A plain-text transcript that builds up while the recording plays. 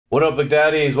What up, Big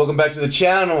Daddies? Welcome back to the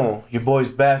channel. Your boy's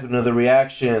back with another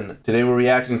reaction. Today we're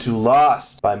reacting to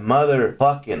Lost by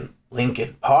motherfucking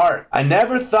Linkin Park. I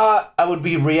never thought I would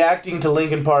be reacting to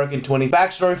Linkin Park in 20.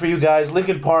 Backstory for you guys,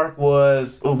 Linkin Park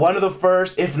was one of the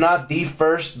first, if not the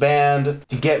first band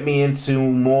to get me into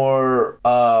more,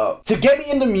 to get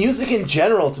me into music in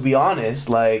general, to be honest.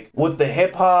 Like, with the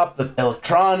hip-hop, the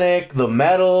electronic, the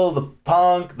metal, the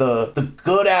punk, the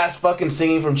good-ass fucking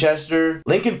singing from Chester.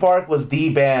 Linkin Park was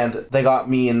the band that got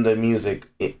me into music.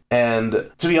 And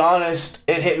to be honest,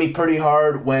 it hit me pretty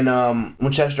hard when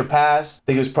Chester passed. I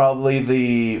think it was probably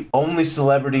the only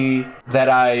celebrity that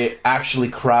I actually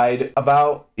cried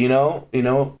about, you know,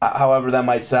 however that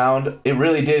might sound. It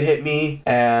really did hit me,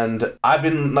 and I've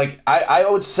been like, I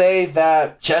would say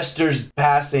that Chester's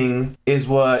passing is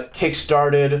what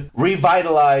kickstarted,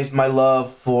 revitalized my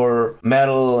love for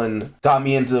metal and got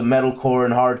me into metalcore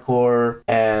and hardcore.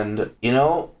 And you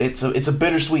know, it's a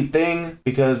bittersweet thing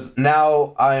because now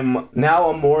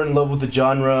I'm more in love with the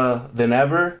genre than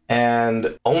ever,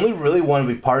 and only really want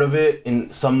to be part of it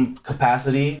in some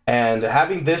capacity. And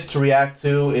having this to react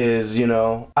to is, you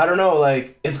know, I don't know,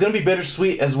 like, it's gonna be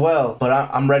bittersweet as well, but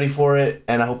I'm ready for it,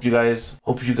 and I hope you guys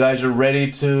are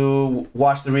ready to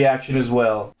watch the reaction as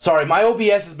well. Sorry, my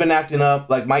OBS has been acting up,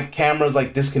 like my camera's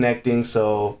like disconnecting,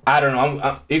 so I don't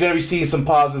know. You're gonna be seeing some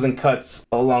pauses and cuts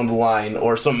along the line,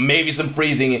 or maybe some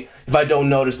freezing if I don't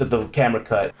notice that the camera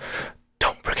cut.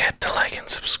 Don't forget to like and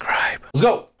subscribe. Let's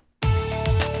go.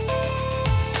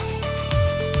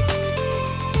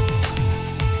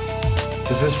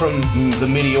 This is from the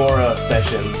Meteora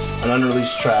sessions, an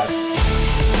unreleased track.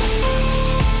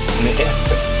 And it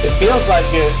feels like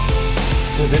it.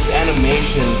 Dude, this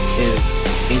animations is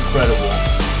incredible.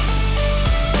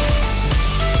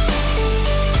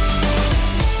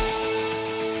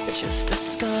 It's just a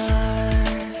scar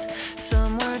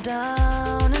somewhere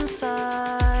down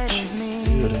inside of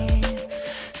me.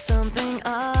 Something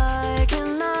I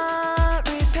cannot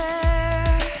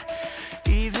repair,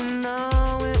 even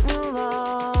though it will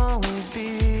always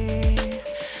be.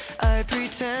 I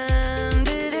pretend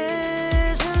it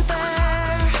isn't there.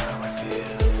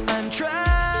 I'm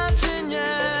trapped in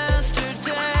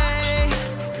yesterday,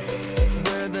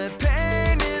 where the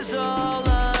pain is all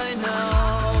I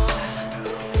know,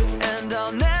 and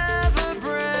I'll never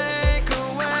break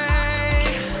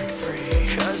away.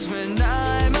 'Cause when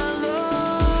I'm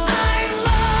alone, I'm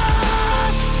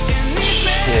lost in these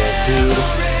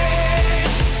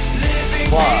memories, living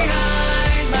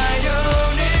behind my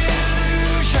own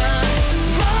illusion.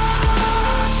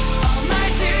 Lost all my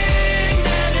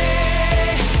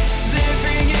dignity,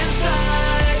 living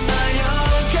inside my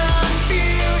own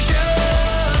confusion.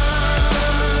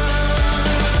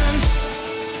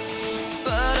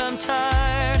 But I'm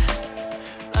tired,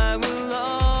 I will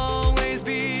always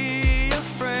be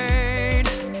afraid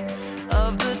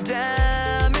of the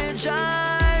damage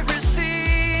I've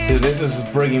received. Dude, this is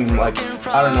bringing, like,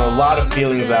 I don't know, a lot of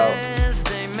feelings out. Promises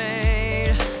they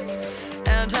made,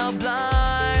 and how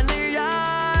blindly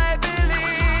I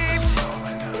believed.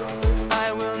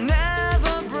 I will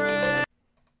never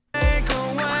break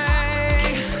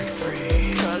away.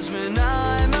 'Cause when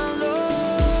I'm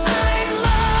alone, I'm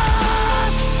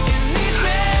lost in these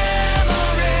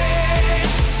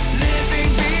memories,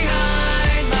 living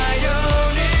behind my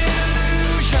own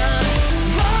illusion.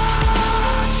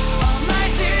 Lost all my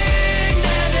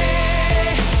dignity,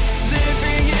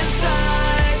 living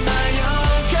inside my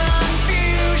own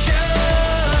confusion.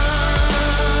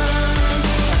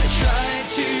 I try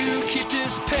to keep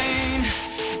this pain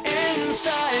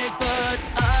inside, but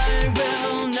I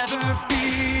will never be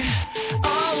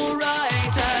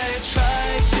alright. I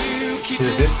try to keep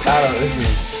Dude, this this is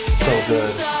so good.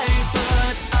 inside,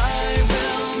 but I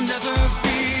will never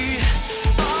be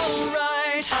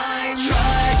alright. I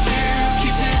try to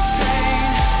keep this pain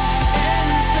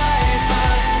inside,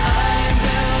 but I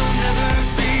will never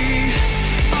be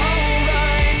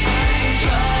alright. I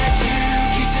try to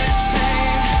keep this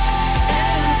pain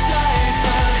inside,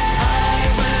 but I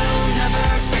will never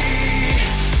be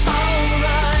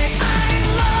alright. I'm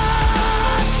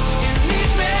lost in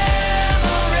these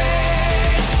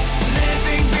memories,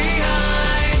 living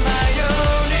behind my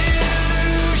own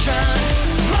illusion.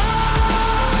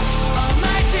 Lost all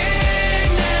my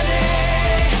dignity,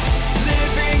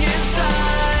 living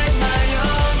inside my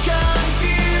own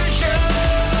confusion.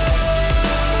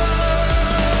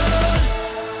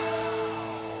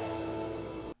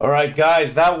 Alright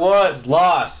guys, that was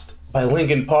Lost by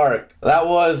Linkin Park. That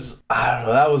was, I don't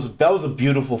know, that was a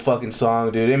beautiful fucking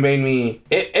song, dude. It made me,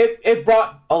 it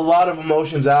brought a lot of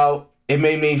emotions out. It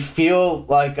made me feel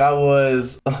like I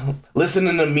was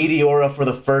listening to Meteora for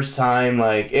the first time,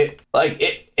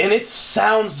 and it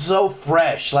sounds so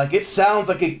fresh. Like, it sounds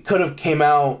like it could have came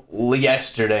out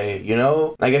yesterday, you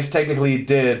know? I guess technically it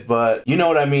did, but you know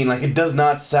what I mean? Like, it does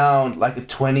not sound like a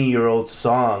 20-year-old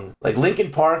song. Like,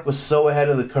 Linkin Park was so ahead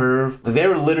of the curve. Like, they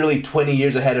were literally 20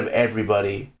 years ahead of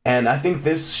everybody. And I think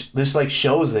this like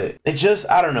shows it. It just,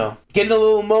 I don't know. Getting a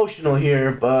little emotional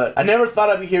here, but I never thought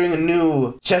I'd be hearing a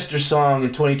new Chester song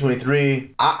in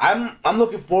 2023. I'm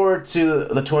looking forward to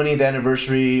the 20th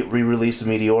anniversary re-release of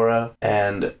Meteora,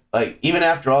 and like even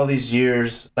after all these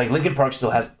years, like Linkin Park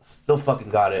still fucking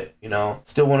got it, you know?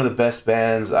 Still one of the best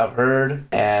bands I've heard,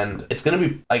 and it's gonna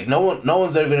be like no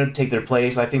one's ever gonna take their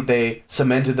place. I think they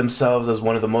cemented themselves as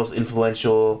one of the most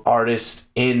influential artists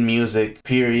in music,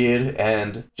 period,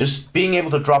 and just being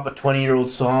able to drop a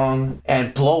 20-year-old song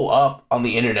and blow up on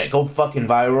the internet, go fucking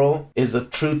viral, is a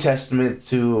true testament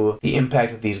to the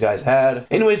impact that these guys had.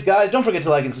 Anyways, guys, don't forget to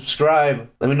like and subscribe.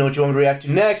 Let me know what you want me to react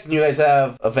to next, and you guys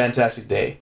have a fantastic day.